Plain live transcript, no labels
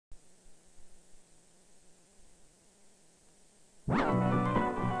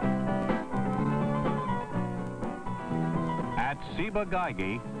At Ciba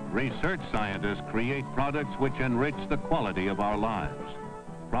Geigy, research scientists create products which enrich the quality of our lives.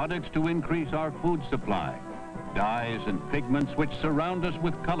 Products to increase our food supply, dyes and pigments which surround us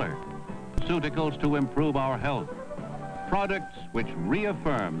with color, pharmaceuticals to improve our health, products which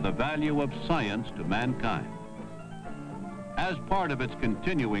reaffirm the value of science to mankind. As part of its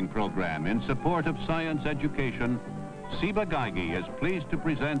continuing program in support of science education, Ciba Geigy is pleased to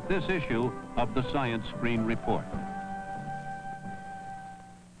present this issue of the Science Screen Report.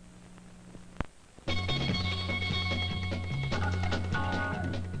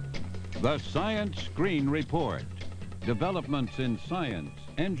 The Science Screen Report. Developments in science,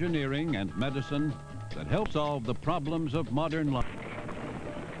 engineering, and medicine that help solve the problems of modern life.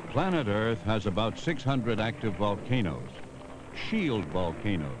 Planet Earth has about 600 active volcanoes. Shield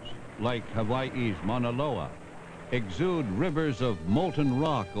volcanoes, like Hawaii's Mauna Loa, exude rivers of molten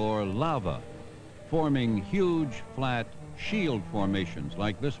rock or lava, forming huge, flat shield formations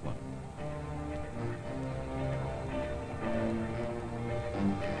like this one.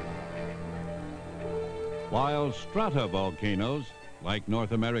 While stratovolcanoes, like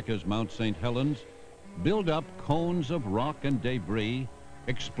North America's Mount St. Helens, build up cones of rock and debris,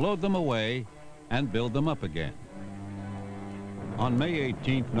 explode them away, and build them up again. On May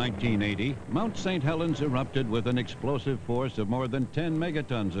 18, 1980, Mount St. Helens erupted with an explosive force of more than 10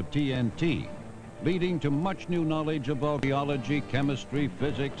 megatons of TNT, leading to much new knowledge of geology, chemistry,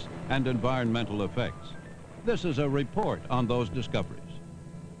 physics, and environmental effects. This is a report on those discoveries.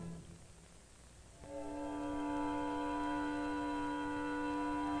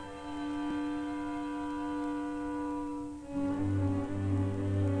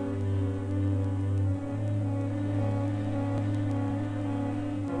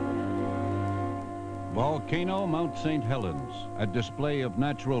 Volcano Mount St. Helens, a display of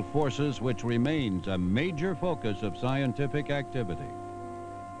natural forces which remains a major focus of scientific activity.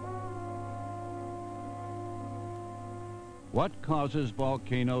 What causes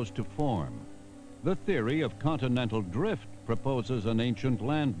volcanoes to form? The theory of continental drift proposes an ancient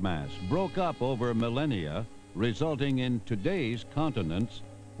landmass broke up over millennia, resulting in today's continents,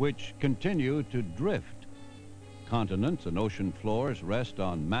 which continue to drift. Continents and ocean floors rest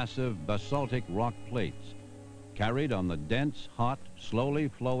on massive basaltic rock plates, carried on the dense, hot, slowly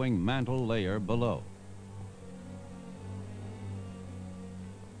flowing mantle layer below.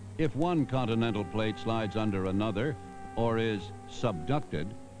 If one continental plate slides under another, or is subducted,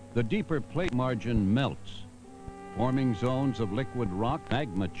 the deeper plate margin melts, forming zones of liquid rock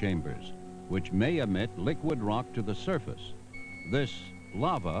magma chambers, which may emit liquid rock to the surface. This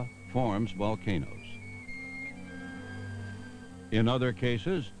lava forms volcanoes. In other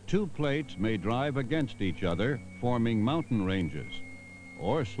cases, two plates may drive against each other, forming mountain ranges,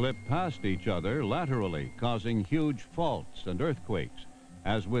 or slip past each other laterally, causing huge faults and earthquakes,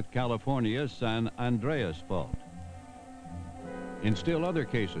 as with California's San Andreas Fault. In still other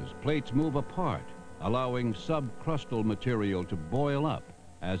cases, plates move apart, allowing subcrustal material to boil up,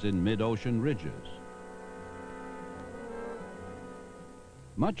 as in mid-ocean ridges.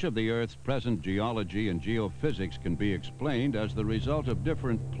 Much of the Earth's present geology and geophysics can be explained as the result of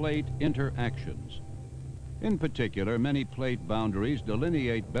different plate interactions. In particular, many plate boundaries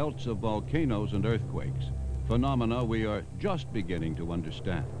delineate belts of volcanoes and earthquakes, phenomena we are just beginning to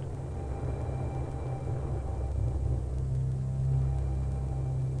understand.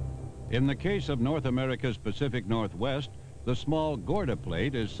 In the case of North America's Pacific Northwest, the small Gorda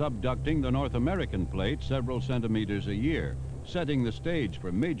Plate is subducting the North American plate several centimeters a year, setting the stage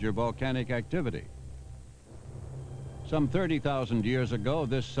for major volcanic activity. Some 30,000 years ago,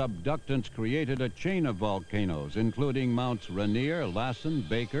 this subductance created a chain of volcanoes, including Mounts Rainier, Lassen,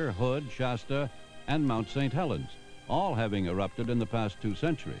 Baker, Hood, Shasta, and Mount St. Helens, all having erupted in the past 2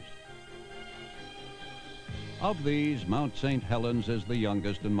 centuries. Of these, Mount St. Helens is the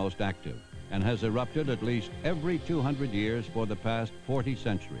youngest and most active, and has erupted at least every 200 years for the past 40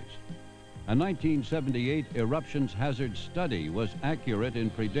 centuries. A 1978 eruptions hazard study was accurate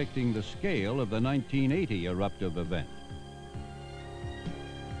in predicting the scale of the 1980 eruptive event.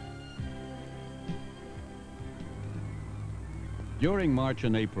 During March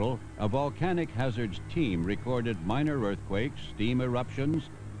and April, a volcanic hazards team recorded minor earthquakes, steam eruptions,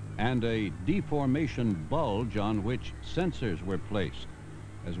 and a deformation bulge on which sensors were placed.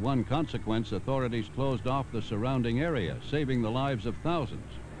 As one consequence, authorities closed off the surrounding area, saving the lives of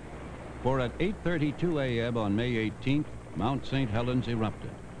thousands. For at 8:32 a.m. on May 18th, Mount St. Helens erupted.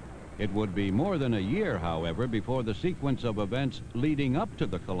 It would be more than a year, however, before the sequence of events leading up to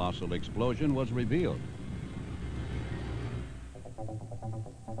the colossal explosion was revealed.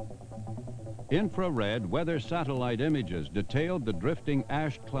 Infrared weather satellite images detailed the drifting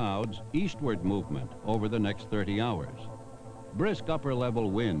ash clouds' eastward movement over the next 30 hours. Brisk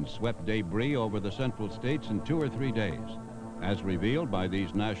upper-level winds swept debris over the central states in 2 or 3 days, as revealed by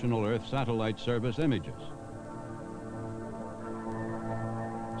these National Earth Satellite Service images.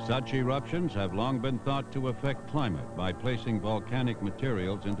 Such eruptions have long been thought to affect climate by placing volcanic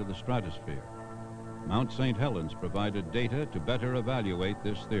materials into the stratosphere. Mount St. Helens provided data to better evaluate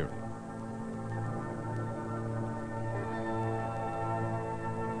this theory.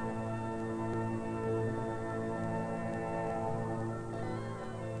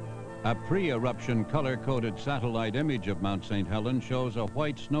 A pre-eruption color-coded satellite image of Mount St. Helens shows a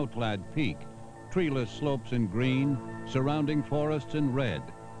white snow-clad peak, treeless slopes in green, surrounding forests in red,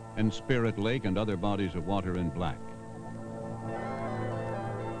 and Spirit Lake and other bodies of water in black.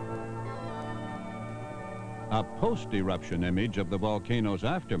 A post-eruption image of the volcano's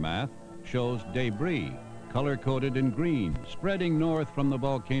aftermath shows debris, color-coded in green, spreading north from the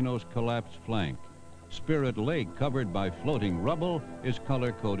volcano's collapsed flank. Spirit Lake, covered by floating rubble, is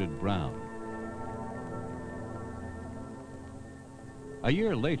color-coded brown. A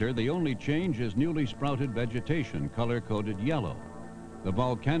year later, the only change is newly sprouted vegetation, color-coded yellow. The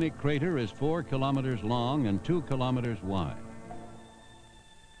volcanic crater is 4 kilometers long and 2 kilometers wide.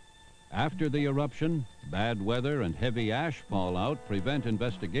 After the eruption, bad weather and heavy ash fallout prevent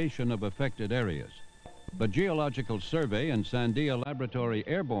investigation of affected areas. The Geological Survey and Sandia Laboratory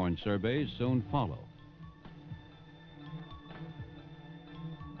airborne surveys soon follow.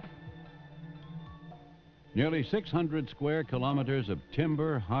 Nearly 600 square kilometers of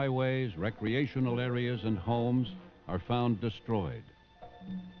timber, highways, recreational areas, and homes are found destroyed.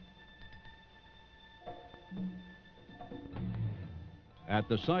 At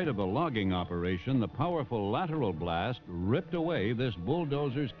the site of a logging operation, the powerful lateral blast ripped away this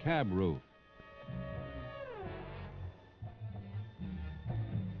bulldozer's cab roof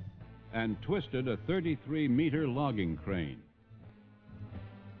and twisted a 33-meter logging crane.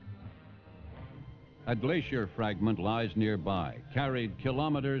 A glacier fragment lies nearby, carried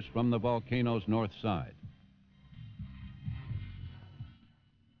kilometers from the volcano's north side.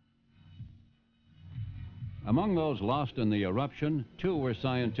 Among those lost in the eruption, 2 were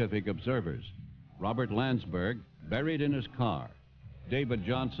scientific observers. Robert Landsberg, buried in his car. David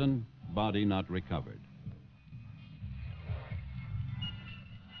Johnson, body not recovered.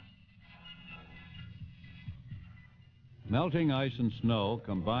 Melting ice and snow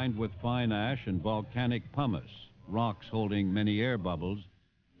combined with fine ash and volcanic pumice, rocks holding many air bubbles,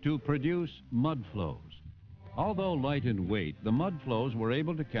 to produce mud flows. Although light in weight, the mud flows were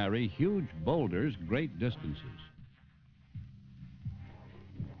able to carry huge boulders great distances.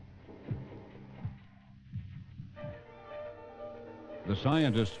 The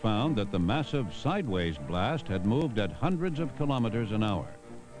scientists found that the massive sideways blast had moved at hundreds of kilometers an hour.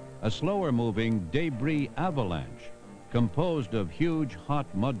 A slower moving debris avalanche, composed of huge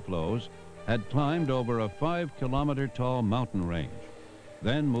hot mud flows, had climbed over a 5-kilometer tall mountain range,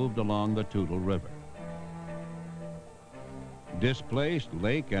 then moved along the Toutle River. Displaced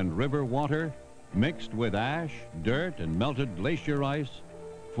lake and river water, mixed with ash, dirt, and melted glacier ice,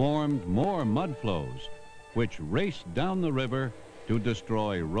 formed more mud flows, which raced down the river to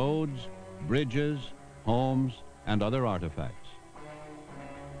destroy roads, bridges, homes, and other artifacts.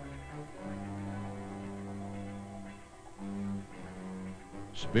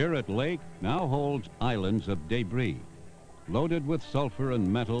 Spirit Lake now holds islands of debris. Loaded with sulfur and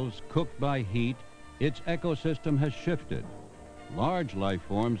metals cooked by heat, its ecosystem has shifted. Large life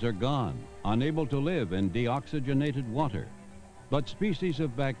forms are gone, unable to live in deoxygenated water. But species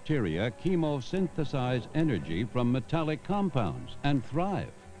of bacteria chemosynthesize energy from metallic compounds and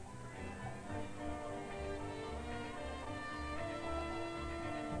thrive.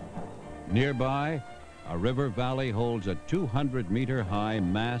 Nearby, a river valley holds a 200-meter high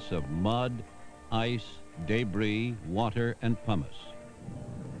mass of mud, ice, debris, water, and pumice.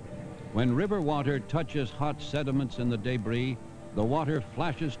 When river water touches hot sediments in the debris, the water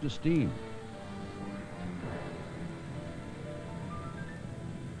flashes to steam.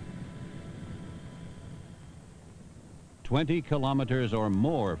 "20 kilometers or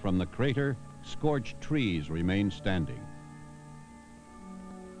more from the crater, scorched trees remain standing.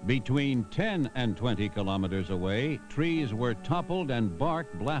 Between 10 and 20 kilometers away, trees were toppled and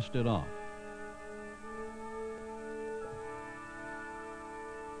bark blasted off.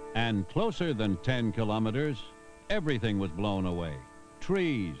 And closer than 10 kilometers, everything was blown away.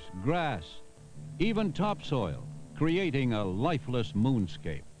 Trees, grass, even topsoil, creating a lifeless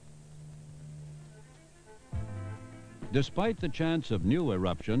moonscape. Despite the chance of new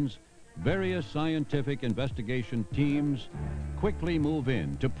eruptions, various scientific investigation teams quickly move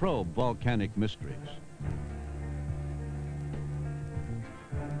in to probe volcanic mysteries.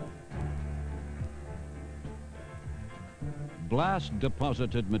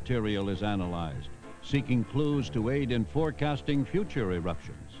 Blast-deposited material is analyzed, seeking clues to aid in forecasting future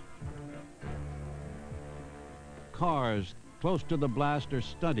eruptions. Cars close to the blast are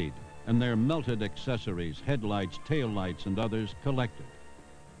studied, and their melted accessories, headlights, taillights, and others collected.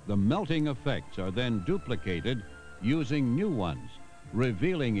 The melting effects are then duplicated using new ones,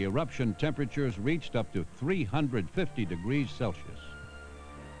 revealing eruption temperatures reached up to 350 degrees Celsius.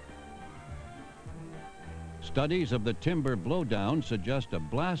 Studies of the timber blowdown suggest a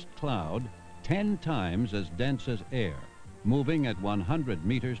blast cloud 10 times as dense as air, moving at 100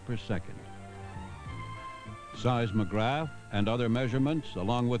 meters per second. Seismograph and other measurements,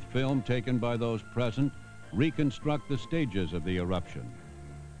 along with film taken by those present, reconstruct the stages of the eruption.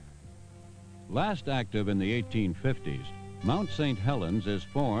 Last active in the 1850s, Mount St. Helens is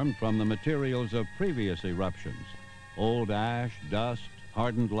formed from the materials of previous eruptions: old ash, dust,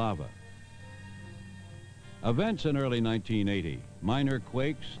 hardened lava. Events in early 1980, minor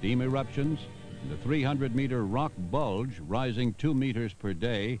quakes, steam eruptions, and a 300-meter rock bulge rising 2 meters per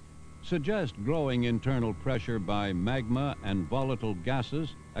day suggest growing internal pressure by magma and volatile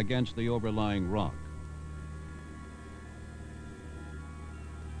gases against the overlying rock.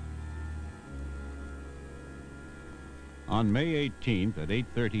 On May 18th at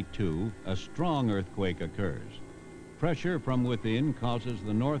 8:32, a strong earthquake occurs. Pressure from within causes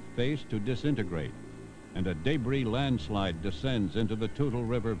the north face to disintegrate, and a debris landslide descends into the Toutle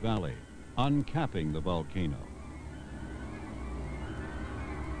River Valley, uncapping the volcano.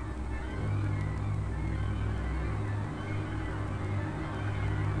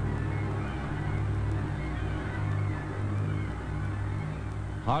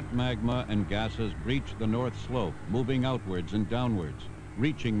 Hot magma and gases breach the north slope, moving outwards and downwards,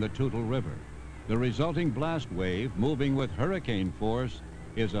 reaching the Toutle River. The resulting blast wave, moving with hurricane force,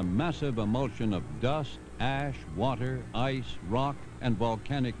 is a massive emulsion of dust, ash, water, ice, rock, and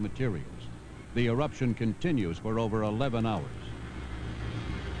volcanic materials. The eruption continues for over 11 hours.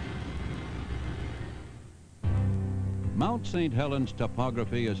 Mount St. Helens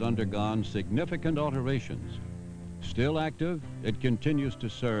topography has undergone significant alterations. Still active, it continues to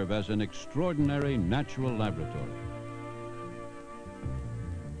serve as an extraordinary natural laboratory.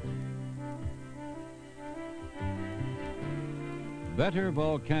 Better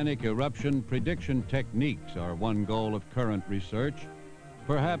volcanic eruption prediction techniques are one goal of current research.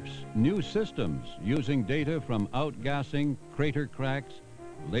 Perhaps new systems using data from outgassing, crater cracks,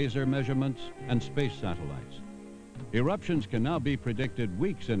 laser measurements, and space satellites. Eruptions can now be predicted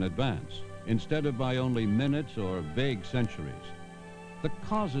weeks in advance, instead of by only minutes or vague centuries. The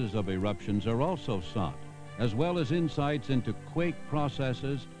causes of eruptions are also sought, as well as insights into quake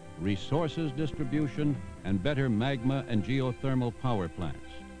processes, resources distribution, and better magma and geothermal power plants.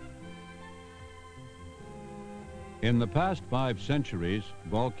 In the past 5 centuries,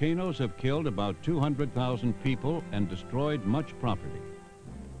 volcanoes have killed about 200,000 people and destroyed much property.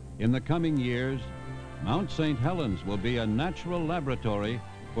 In the coming years, Mount St. Helens will be a natural laboratory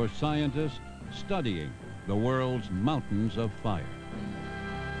for scientists studying the world's mountains of fire.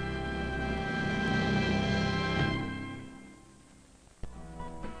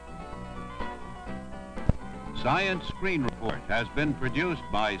 Science Screen Report has been produced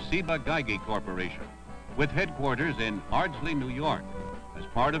by Ciba Geigy Corporation, with headquarters in Ardsley, New York, as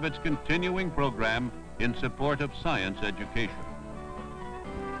part of its continuing program in support of science education.